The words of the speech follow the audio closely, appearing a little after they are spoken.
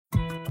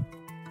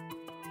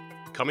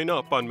coming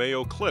up on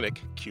Mayo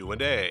Clinic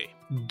Q&A.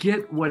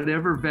 Get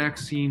whatever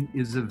vaccine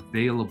is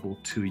available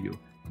to you.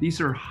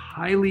 These are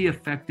highly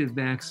effective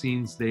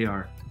vaccines. They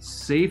are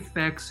safe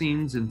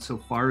vaccines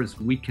insofar as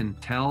we can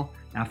tell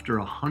after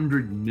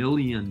 100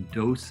 million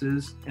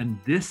doses. And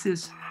this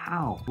is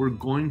how we're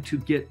going to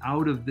get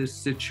out of this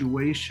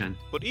situation.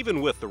 But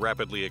even with the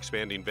rapidly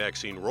expanding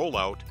vaccine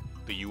rollout,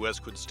 the U.S.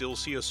 could still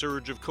see a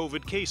surge of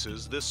COVID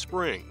cases this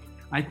spring.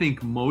 I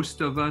think most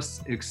of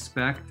us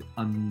expect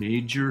a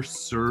major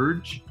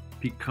surge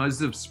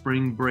because of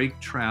spring break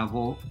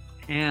travel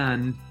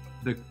and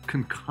the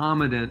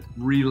concomitant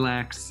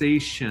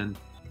relaxation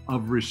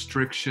of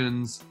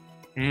restrictions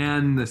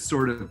and the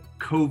sort of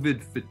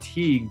COVID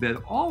fatigue that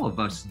all of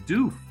us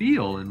do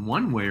feel in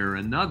one way or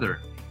another.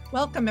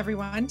 Welcome,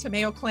 everyone, to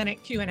Mayo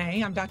Clinic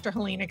Q&A. I'm Dr.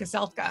 Helena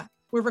Gazelka.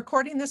 We're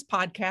recording this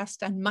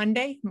podcast on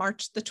Monday,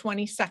 March the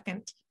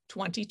 22nd,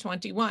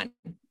 2021.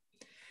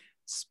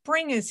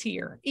 Spring is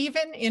here,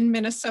 even in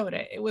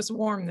Minnesota. It was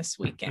warm this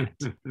weekend.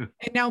 And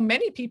now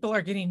many people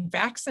are getting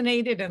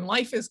vaccinated and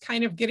life is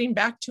kind of getting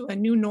back to a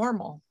new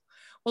normal.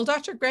 Well,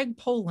 Dr. Greg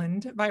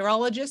Poland,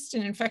 virologist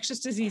and infectious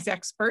disease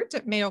expert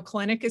at Mayo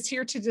Clinic, is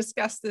here to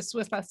discuss this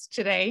with us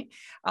today,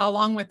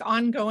 along with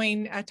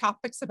ongoing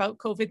topics about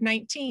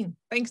COVID-19.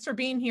 Thanks for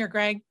being here,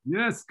 Greg.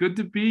 Yes, good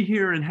to be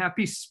here and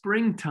happy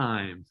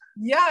springtime.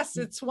 Yes,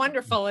 it's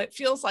wonderful. It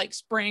feels like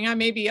spring. I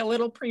may be a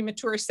little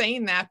premature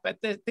saying that, but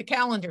the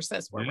calendar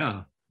says we're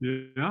right.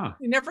 Yeah.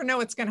 You never know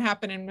what's going to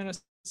happen in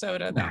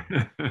Minnesota, though.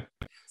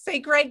 Say,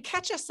 Greg,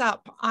 catch us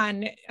up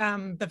on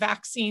the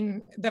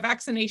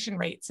vaccination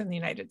rates in the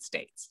United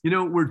States.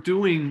 We're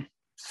doing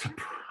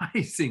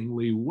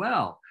surprisingly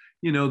well.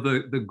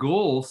 The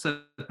goal set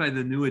by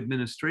the new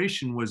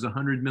administration was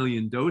 100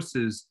 million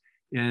doses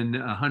in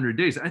 100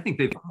 days. I think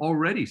they've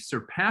already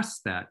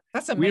surpassed that.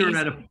 That's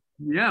amazing.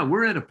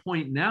 We're at a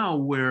point now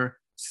where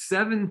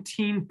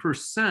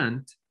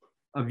 17%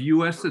 of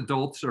US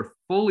adults are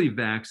fully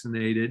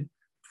vaccinated.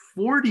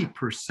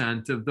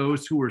 40% of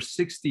those who are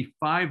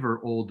 65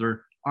 or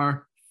older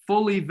are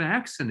fully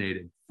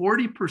vaccinated.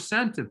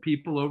 40% of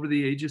people over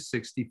the age of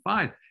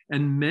 65.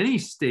 And many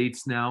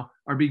states now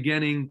are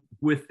beginning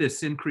with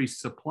this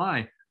increased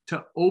supply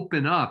to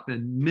open up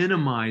and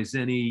minimize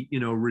any,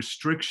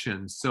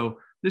 restrictions. So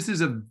this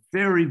is a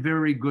very,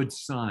 very good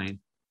sign.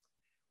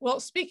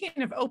 Well,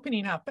 speaking of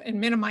opening up and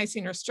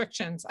minimizing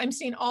restrictions, I'm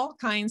seeing all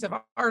kinds of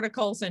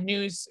articles and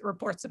news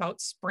reports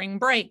about spring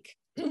break.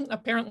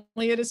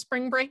 Apparently it is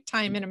spring break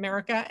time in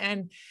America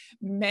and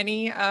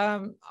many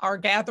are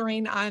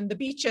gathering on the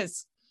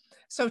beaches.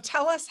 So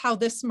tell us how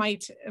this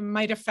might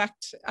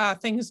affect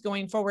things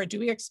going forward. Do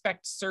we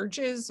expect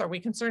surges? Are we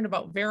concerned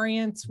about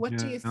variants? What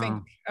do you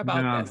think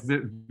about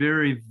this?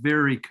 Very,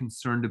 very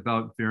concerned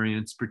about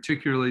variants,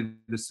 particularly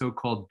the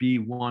so-called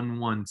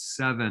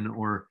B.1.1.7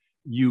 or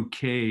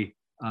UK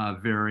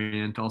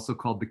variant, also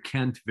called the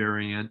Kent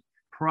variant.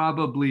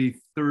 Probably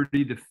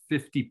 30 to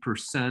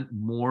 50%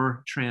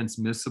 more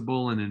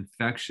transmissible and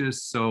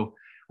infectious. So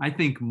I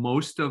think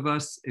most of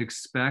us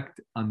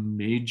expect a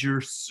major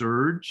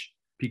surge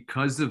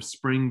because of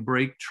spring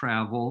break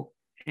travel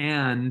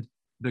and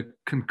the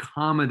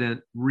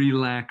concomitant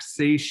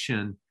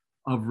relaxation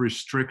of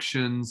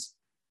restrictions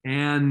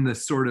and the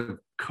sort of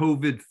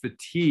COVID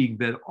fatigue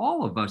that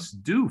all of us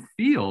do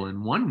feel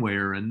in one way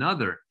or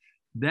another.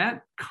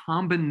 That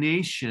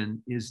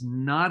combination is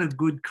not a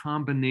good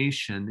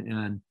combination.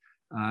 And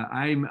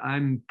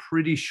I'm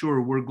pretty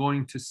sure we're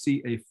going to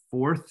see a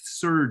fourth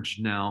surge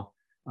now.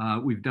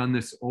 We've done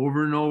this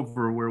over and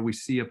over where we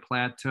see a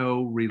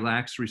plateau,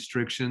 relax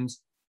restrictions,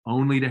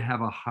 only to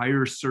have a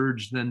higher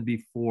surge than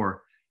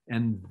before.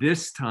 And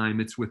this time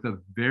it's with a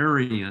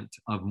variant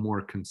of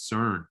more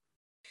concern.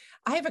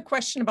 I have a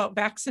question about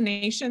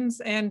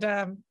vaccinations and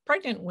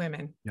pregnant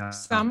women. Yeah.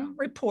 Some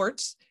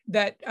reports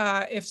that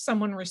if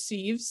someone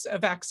receives a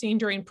vaccine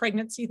during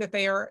pregnancy, that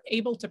they are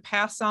able to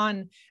pass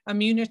on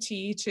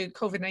immunity to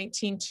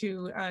COVID-19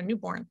 to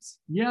newborns.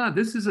 Yeah,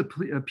 this is a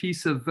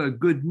piece of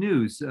good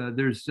news.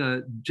 There's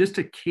just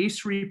a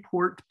case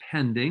report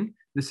pending.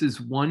 This is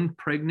one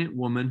pregnant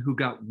woman who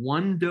got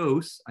one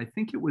dose. I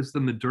think it was the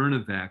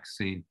Moderna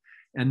vaccine.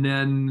 And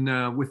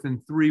then within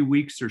 3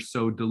 weeks or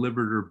so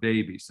delivered her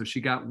baby. So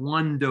she got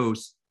one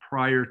dose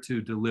prior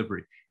to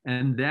delivery.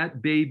 And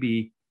that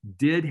baby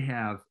did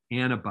have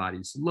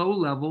antibodies, low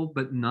level,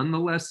 but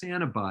nonetheless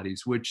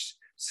antibodies, which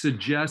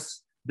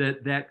suggests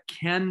that that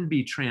can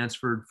be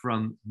transferred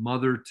from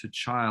mother to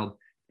child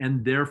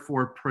and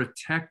therefore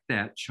protect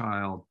that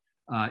child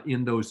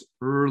in those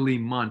early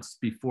months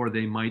before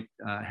they might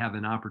have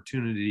an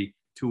opportunity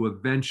to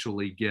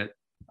eventually get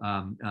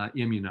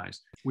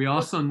immunized. We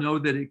also know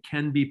that it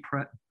can be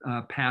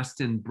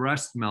passed in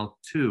breast milk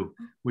too,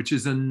 which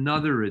is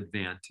another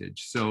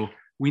advantage. So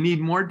we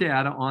need more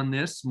data on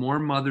this, more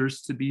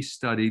mothers to be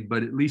studied,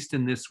 but at least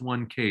in this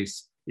one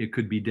case, it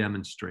could be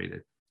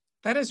demonstrated.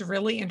 That is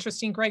really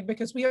interesting, Greg,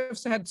 because we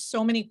have had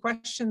so many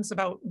questions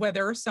about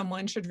whether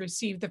someone should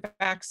receive the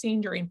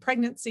vaccine during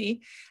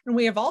pregnancy. And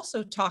we have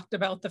also talked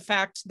about the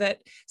fact that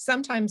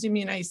sometimes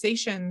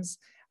immunizations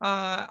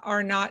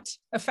are not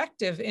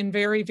effective in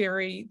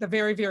the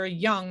very, very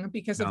young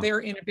because of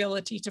their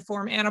inability to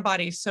form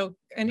antibodies. So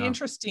an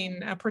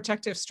interesting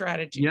protective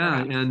strategy.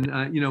 Yeah, perhaps.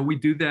 and we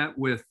do that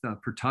with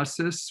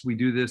pertussis. We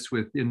do this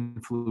with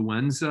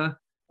influenza,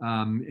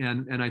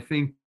 and I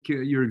think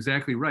you're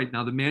exactly right.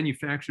 Now the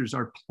manufacturers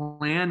are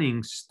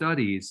planning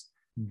studies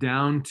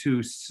down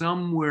to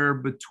somewhere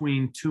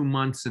between 2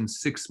 months and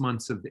 6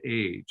 months of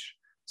age.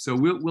 So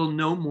we'll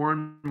know more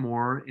and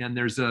more. And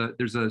there's a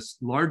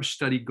large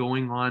study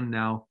going on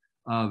now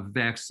of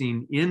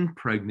vaccine in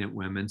pregnant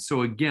women.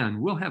 So again,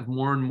 we'll have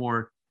more and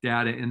more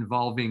data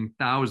involving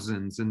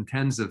thousands and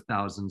tens of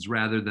thousands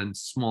rather than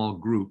small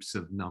groups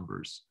of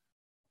numbers.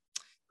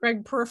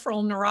 Greg,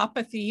 peripheral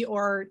neuropathy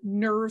or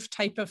nerve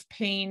type of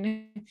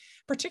pain,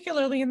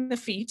 particularly in the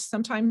feet,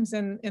 sometimes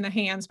in the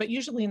hands, but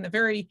usually in the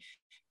very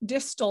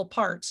distal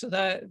parts, so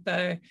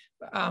the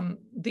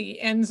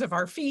ends of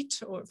our feet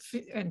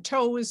and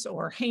toes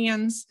or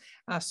hands,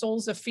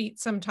 soles of feet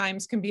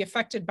sometimes can be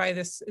affected by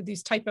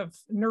these type of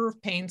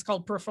nerve pains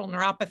called peripheral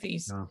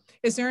neuropathies. Yeah.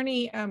 Is there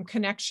any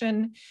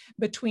connection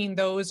between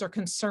those or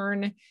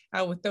concern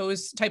with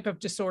those type of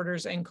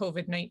disorders and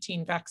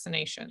COVID-19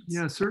 vaccinations?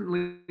 Yeah,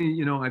 certainly.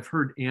 I've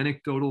heard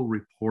anecdotal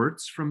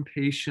reports from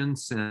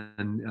patients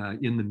and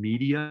in the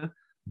media.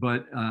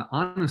 But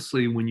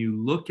honestly, when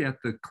you look at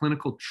the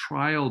clinical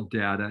trial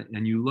data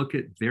and you look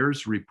at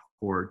VAERS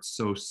reports,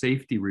 so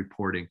safety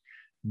reporting,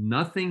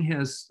 nothing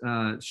has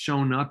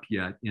shown up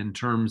yet in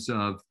terms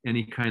of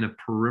any kind of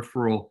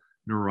peripheral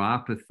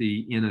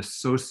neuropathy in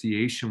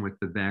association with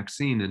the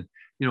vaccine. And,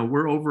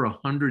 we're over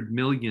 100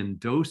 million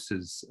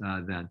doses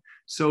then.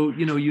 So,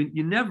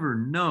 you never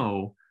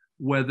know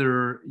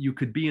whether you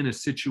could be in a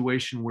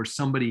situation where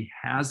somebody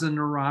has a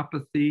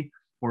neuropathy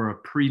or a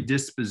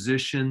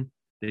predisposition.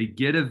 They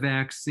get a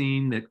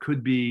vaccine that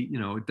could be,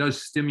 it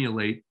does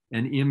stimulate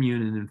an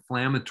immune and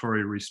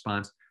inflammatory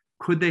response.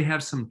 Could they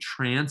have some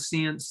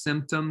transient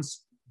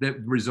symptoms that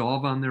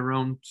resolve on their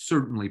own?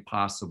 Certainly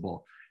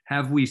possible.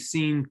 Have we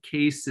seen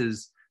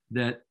cases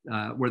that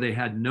where they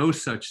had no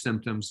such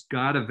symptoms,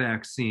 got a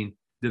vaccine,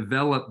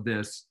 developed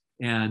this,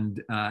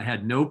 and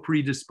had no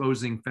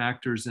predisposing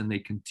factors, and they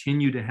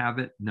continue to have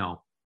it?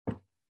 No.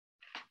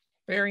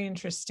 Very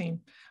interesting.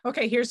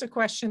 Okay, here's a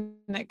question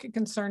that could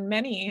concern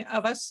many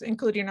of us,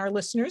 including our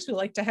listeners who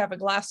like to have a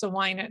glass of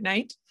wine at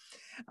night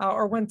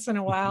or once in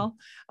a while.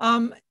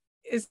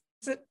 Is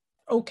it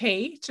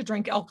okay to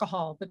drink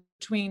alcohol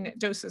between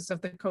doses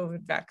of the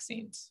COVID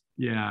vaccines?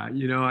 Yeah,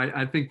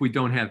 I think we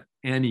don't have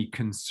any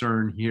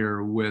concern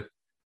here with,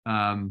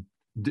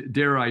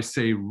 dare I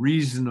say,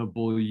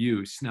 reasonable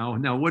use.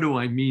 Now, what do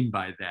I mean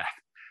by that?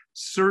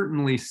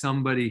 Certainly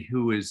somebody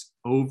who is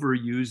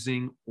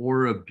overusing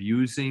or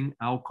abusing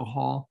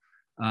alcohol,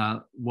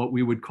 what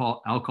we would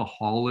call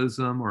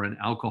alcoholism or an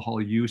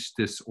alcohol use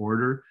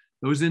disorder,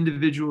 those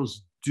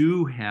individuals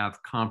do have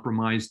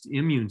compromised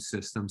immune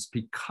systems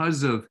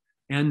because of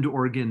end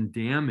organ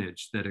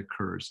damage that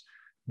occurs.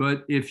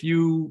 But if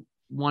you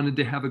wanted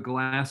to have a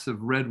glass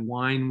of red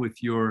wine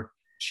with your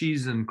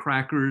cheese and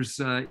crackers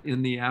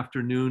in the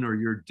afternoon or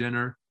your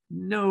dinner,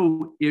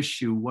 no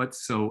issue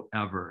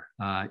whatsoever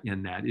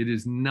in that. It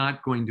is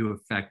not going to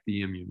affect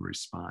the immune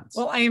response.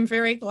 Well, I am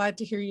very glad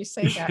to hear you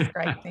say that,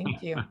 Greg.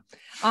 Thank you.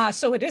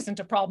 So it isn't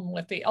a problem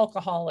with the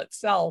alcohol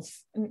itself,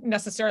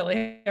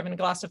 necessarily having a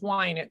glass of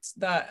wine. It's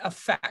the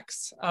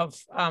effects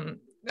of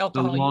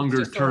alcohol. The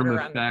longer term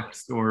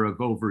effects or of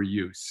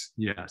overuse.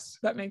 Yes.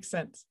 That makes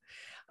sense.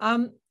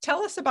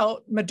 Tell us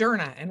about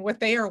Moderna and what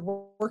they are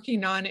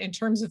working on in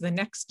terms of the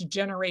next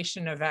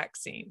generation of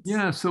vaccines.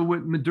 Yeah, so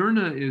what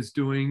Moderna is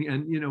doing,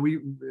 and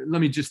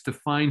let me just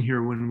define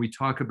here when we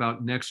talk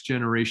about next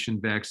generation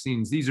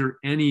vaccines, these are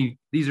any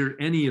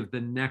of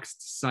the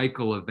next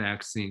cycle of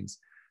vaccines.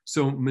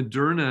 So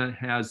Moderna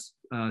has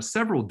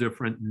several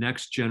different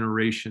next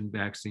generation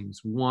vaccines.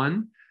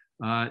 One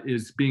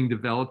is being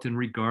developed in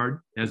regard,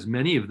 as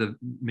many of the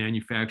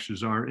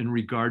manufacturers are, in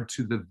regard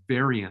to the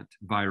variant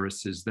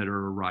viruses that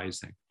are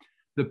arising.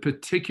 The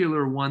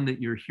particular one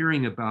that you're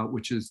hearing about,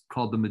 which is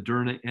called the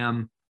Moderna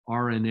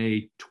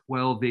mRNA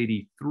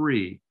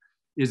 1283,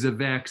 is a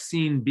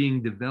vaccine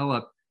being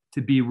developed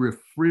to be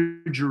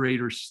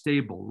refrigerator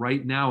stable.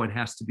 Right now, it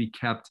has to be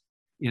kept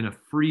in a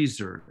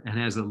freezer and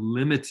has a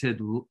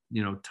limited,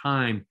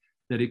 time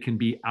that it can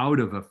be out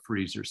of a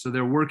freezer. So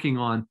they're working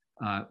on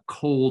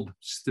cold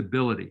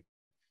stability.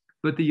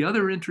 But the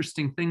other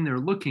interesting thing they're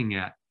looking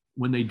at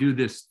when they do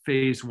this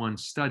phase 1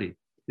 study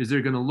is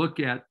they're going to look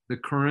at the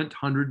current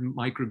 100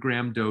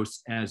 microgram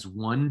dose as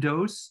 1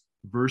 dose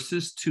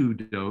versus 2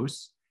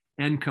 dose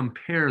and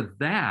compare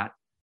that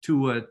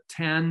to a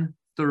 10,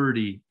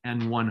 30,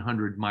 and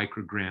 100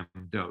 microgram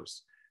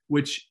dose,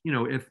 which,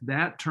 if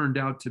that turned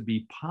out to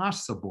be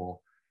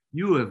possible,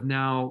 you have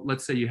now,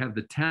 let's say you have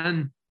the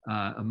 10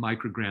 a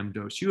microgram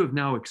dose, you have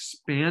now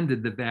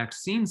expanded the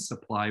vaccine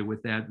supply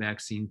with that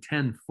vaccine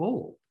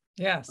tenfold.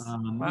 Yes.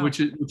 Wow.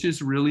 Which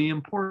is really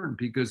important,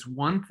 because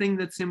one thing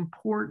that's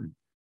important,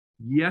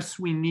 yes,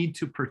 we need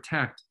to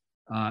protect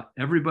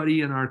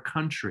everybody in our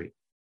country,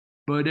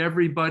 but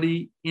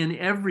everybody in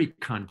every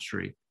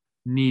country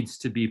needs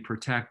to be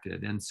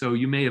protected. And so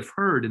you may have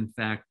heard, in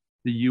fact,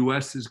 the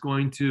US is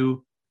going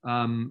to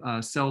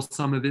sell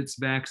some of its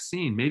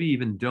vaccine, maybe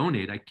even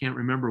donate, I can't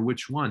remember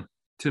which one,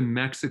 to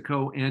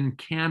Mexico and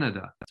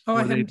Canada.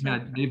 Oh, they've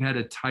had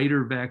a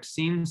tighter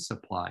vaccine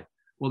supply.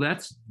 Well,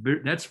 that's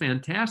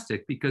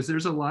fantastic, because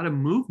there's a lot of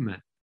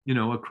movement,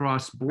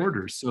 across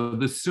borders. So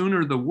the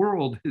sooner the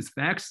world is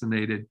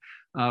vaccinated,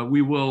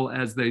 we will,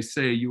 as they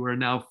say, you are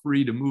now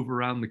free to move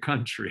around the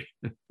country.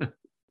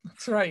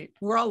 That's right.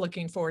 We're all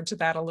looking forward to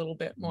that a little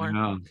bit more.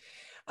 Yeah.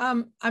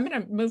 I'm going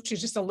to move to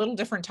just a little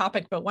different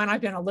topic, but one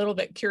I've been a little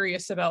bit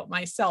curious about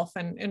myself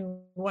and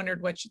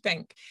wondered what you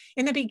think.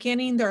 In the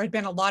beginning, there had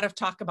been a lot of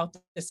talk about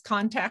this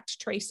contact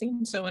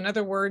tracing. So in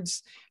other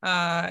words,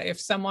 if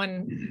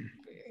someone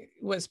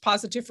was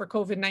positive for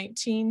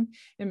COVID-19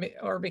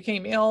 or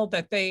became ill,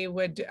 that they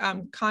would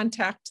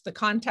contact the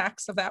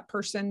contacts of that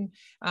person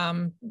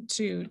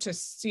to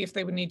see if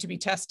they would need to be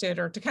tested,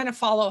 or to kind of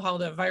follow how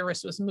the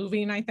virus was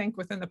moving, I think,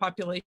 within the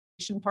population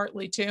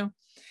partly too.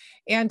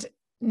 And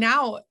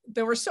now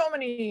there were so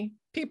many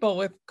people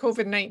with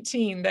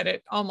COVID-19 that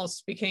it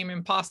almost became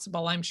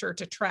impossible, I'm sure,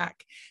 to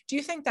track. Do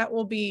you think that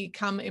will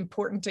become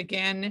important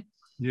again?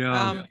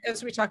 Yeah.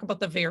 As we talk about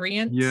the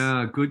variants?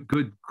 Yeah,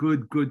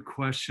 good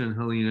question,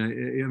 Helena.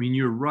 I mean,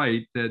 you're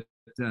right that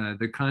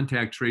the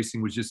contact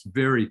tracing was just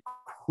very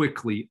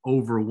quickly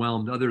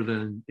overwhelmed, other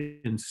than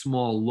in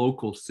small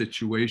local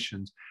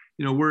situations.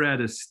 We're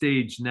at a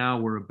stage now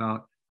where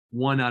about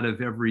 1 out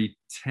of every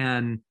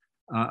 10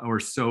 or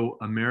so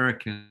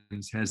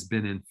Americans has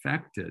been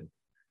infected.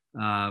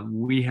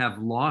 We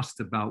have lost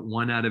about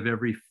 1 out of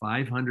every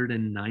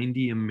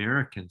 590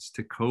 Americans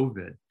to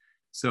COVID.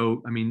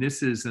 So, I mean,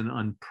 this is an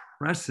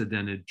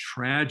unprecedented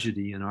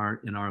tragedy in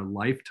our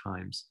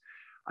lifetimes.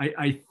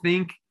 I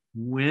think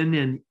when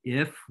and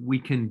if we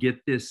can get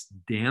this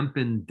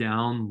dampened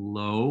down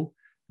low,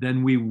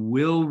 then we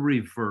will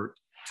revert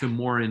to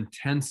more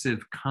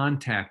intensive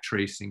contact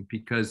tracing,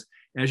 because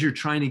as you're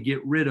trying to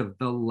get rid of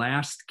the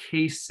last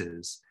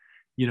cases,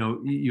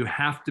 you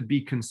have to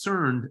be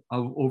concerned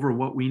over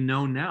what we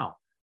know now.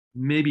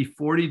 Maybe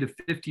 40 to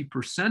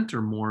 50%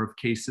 or more of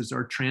cases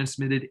are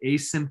transmitted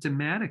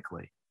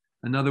asymptomatically.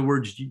 In other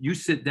words, you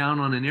sit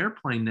down on an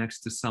airplane next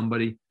to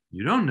somebody,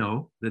 you don't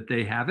know that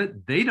they have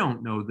it, they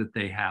don't know that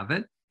they have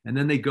it, and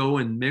then they go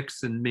and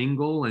mix and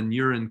mingle, and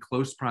you're in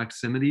close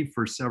proximity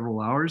for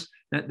several hours.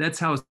 That's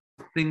how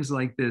things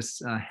like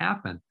this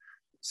happen.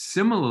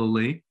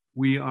 Similarly,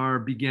 we are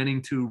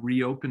beginning to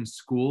reopen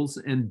schools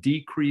and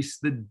decrease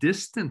the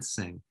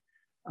distancing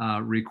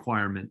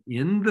requirement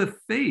in the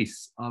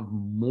face of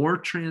more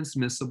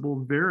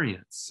transmissible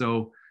variants.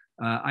 So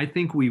I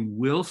think we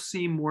will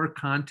see more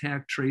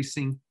contact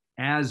tracing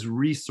as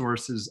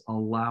resources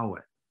allow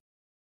it.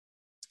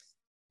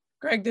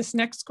 Greg, this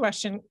next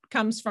question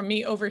comes from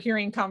me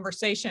overhearing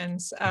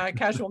conversations,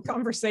 casual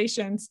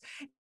conversations,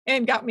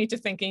 and got me to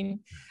thinking.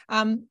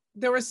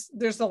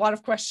 There's a lot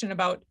of question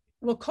about,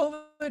 will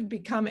COVID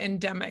become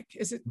endemic?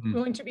 Is it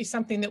going to be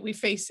something that we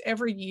face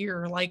every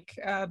year, like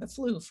the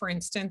flu, for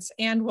instance?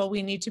 And will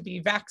we need to be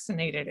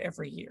vaccinated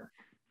every year?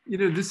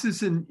 This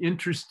is an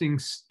interesting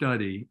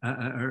study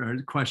or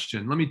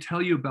question. Let me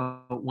tell you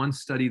about one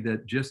study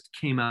that just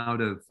came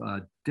out of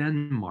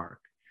Denmark.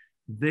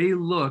 They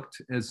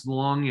looked as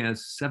long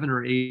as 7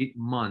 or 8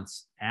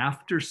 months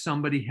after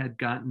somebody had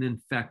gotten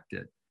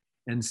infected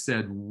and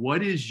said,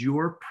 what is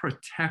your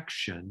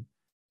protection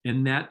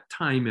in that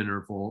time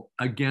interval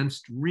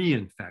against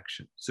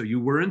reinfection? So you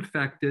were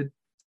infected,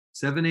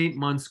 7, 8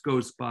 months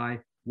goes by.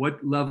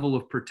 What level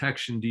of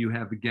protection do you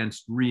have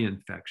against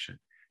reinfection?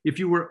 If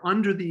you were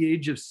under the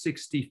age of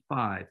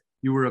 65,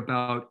 you were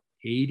about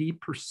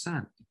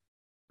 80%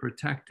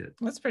 protected.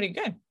 That's pretty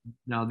good.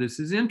 Now, this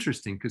is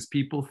interesting because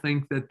people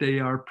think that they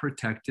are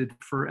protected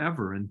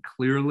forever, and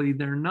clearly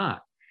they're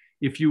not.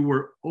 If you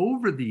were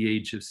over the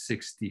age of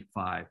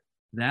 65,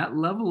 that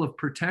level of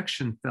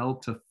protection fell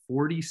to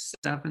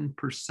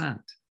 47%.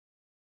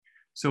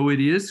 So it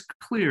is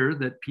clear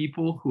that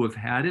people who have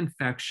had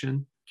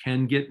infection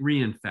can get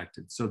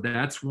reinfected. So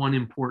that's one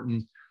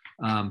important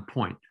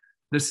point.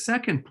 The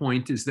second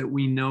point is that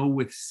we know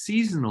with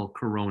seasonal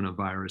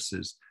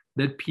coronaviruses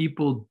that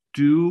people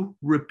do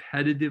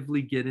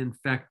repetitively get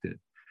infected.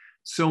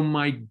 So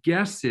my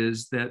guess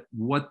is that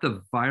what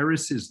the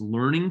virus is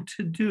learning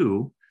to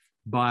do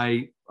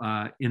by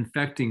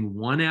infecting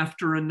one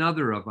after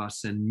another of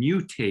us and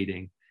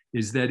mutating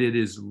is that it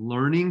is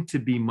learning to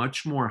be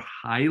much more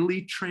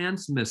highly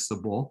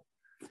transmissible,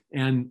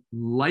 and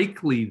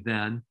likely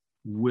then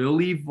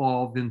will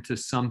evolve into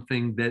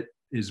something that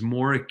is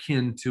more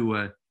akin to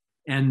an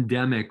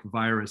endemic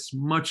virus,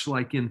 much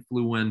like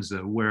influenza,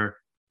 where,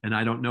 and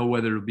I don't know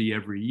whether it'll be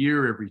every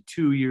year, every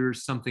 2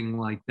 years, something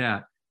like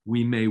that,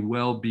 we may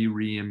well be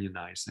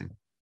re-immunizing.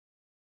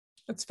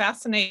 It's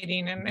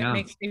fascinating, and it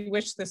makes me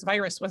wish this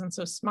virus wasn't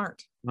so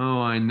smart.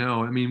 Oh, I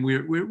know. I mean,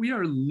 we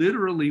are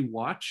literally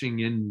watching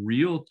in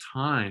real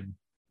time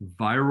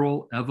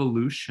viral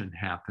evolution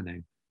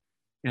happening.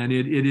 And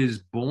it is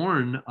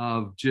born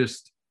of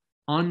just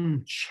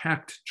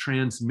unchecked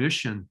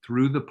transmission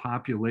through the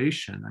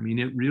population. I mean,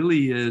 it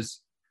really is,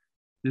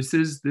 this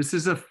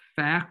is a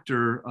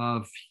factor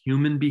of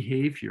human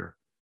behavior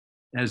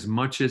as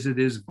much as it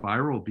is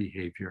viral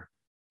behavior.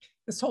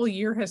 This whole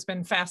year has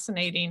been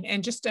fascinating.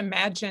 And just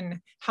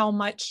imagine how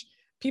much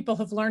people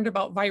have learned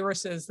about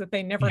viruses that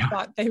they never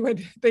thought they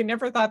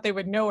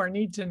would know or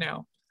need to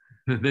know.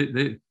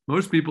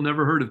 Most people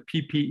never heard of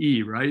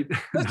PPE, right?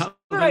 That's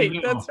right.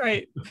 That's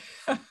right.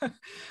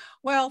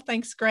 Well,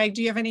 thanks, Greg.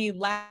 Do you have any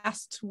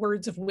last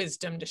words of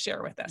wisdom to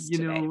share with us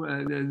today?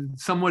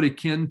 Somewhat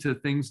akin to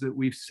things that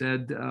we've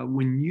said,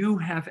 when you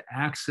have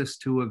access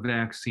to a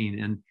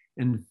vaccine,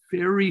 and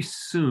very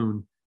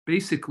soon,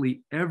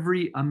 basically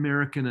every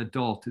American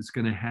adult is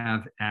going to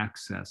have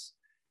access.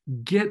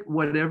 Get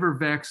whatever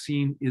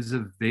vaccine is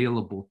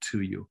available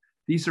to you.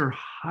 These are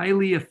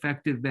highly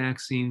effective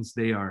vaccines.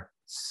 They are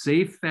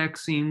safe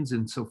vaccines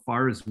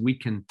insofar as we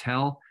can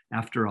tell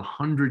after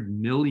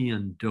 100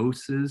 million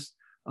doses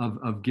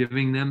of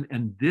giving them.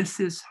 And this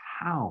is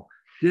how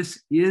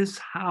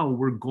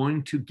we're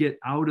going to get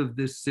out of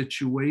this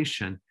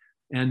situation.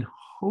 And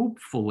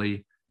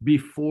hopefully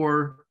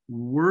before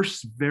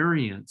worse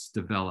variants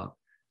develop.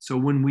 So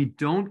when we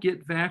don't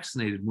get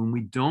vaccinated, when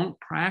we don't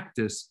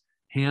practice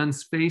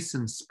hands, face,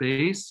 and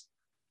space,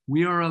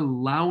 we are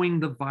allowing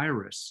the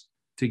virus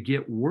to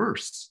get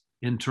worse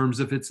in terms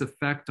of its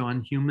effect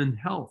on human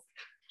health.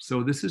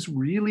 So this is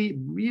really,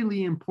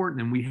 really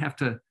important. And we have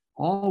to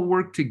all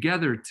work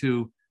together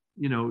to,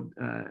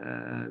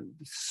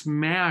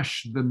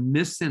 smash the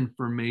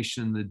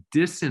misinformation, the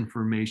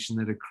disinformation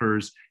that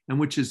occurs, and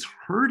which is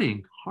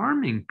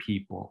harming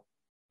people.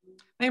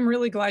 I'm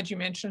really glad you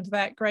mentioned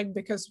that, Greg,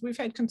 because we've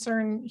had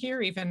concern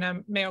here.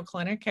 Even Mayo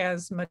Clinic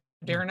has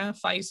Moderna,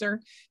 Pfizer,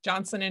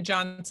 Johnson &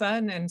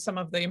 Johnson, and some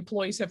of the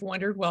employees have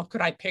wondered, well,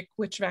 could I pick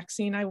which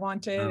vaccine I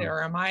wanted,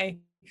 or am I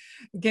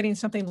getting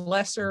something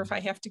lesser if I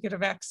have to get a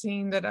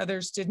vaccine that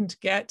others didn't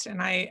get?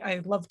 And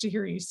I love to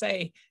hear you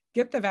say,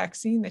 get the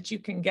vaccine that you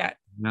can get.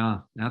 Yeah,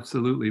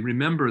 absolutely.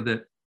 Remember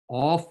that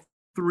all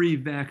 3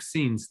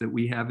 vaccines that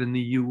we have in the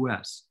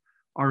US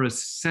are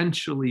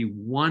essentially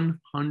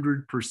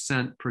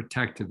 100%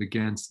 protective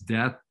against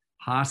death,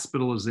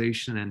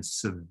 hospitalization, and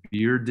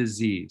severe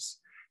disease.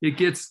 It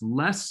gets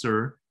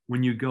lesser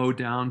when you go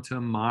down to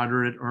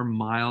moderate or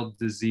mild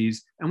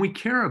disease, and we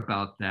care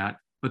about that.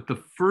 But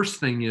the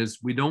first thing is,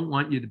 we don't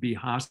want you to be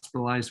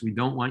hospitalized. We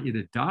don't want you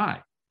to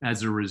die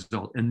as a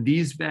result. And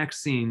these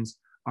vaccines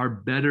are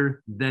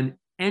better than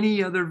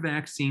any other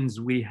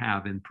vaccines we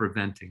have in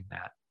preventing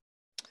that.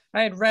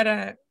 I had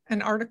read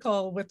an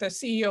article with the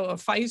CEO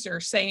of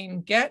Pfizer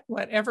saying, get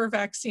whatever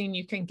vaccine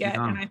you can get.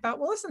 And I thought,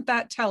 well, isn't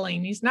that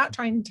telling? He's not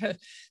trying to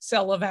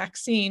sell a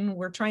vaccine.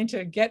 We're trying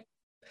to get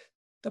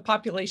the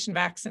population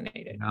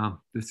vaccinated. Yeah,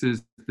 this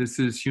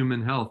is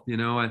human health.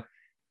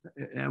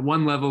 At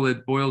one level,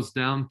 it boils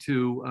down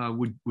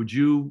to, would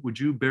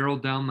you barrel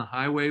down the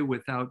highway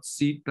without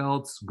seat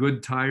belts,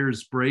 good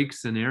tires,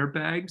 brakes, and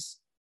airbags?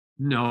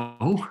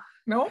 No.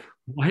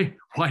 Why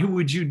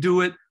would you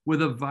do it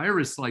with a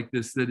virus like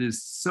this that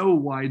is so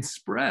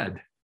widespread?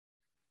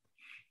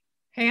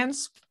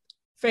 Hands,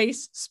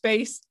 face,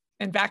 space,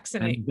 and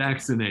vaccinate.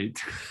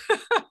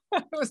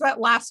 It was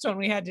that last one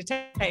we had to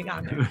tag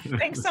on there.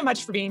 Thanks so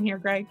much for being here,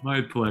 Greg.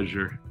 My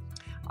pleasure.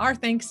 Our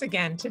thanks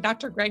again to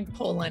Dr. Greg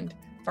Poland,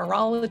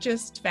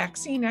 virologist,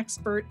 vaccine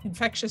expert,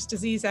 infectious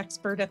disease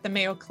expert at the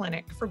Mayo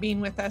Clinic, for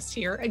being with us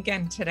here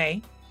again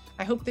today.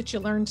 I hope that you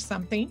learned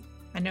something.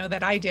 I know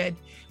that I did.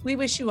 We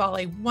wish you all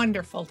a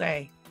wonderful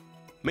day.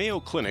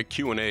 Mayo Clinic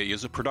Q&A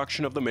is a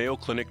production of the Mayo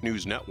Clinic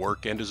News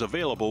Network and is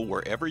available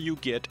wherever you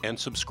get and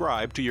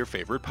subscribe to your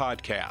favorite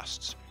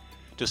podcasts.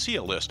 To see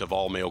a list of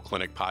all Mayo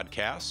Clinic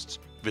podcasts,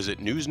 visit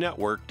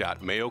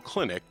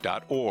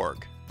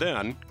newsnetwork.mayoclinic.org.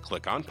 Then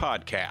click on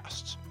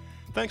Podcasts.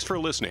 Thanks for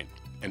listening,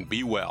 and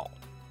be well.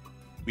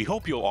 We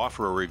hope you'll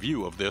offer a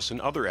review of this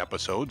and other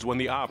episodes when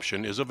the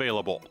option is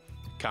available.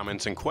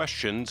 Comments and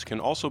questions can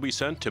also be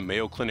sent to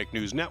Mayo Clinic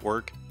News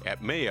Network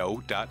at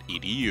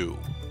mayo.edu.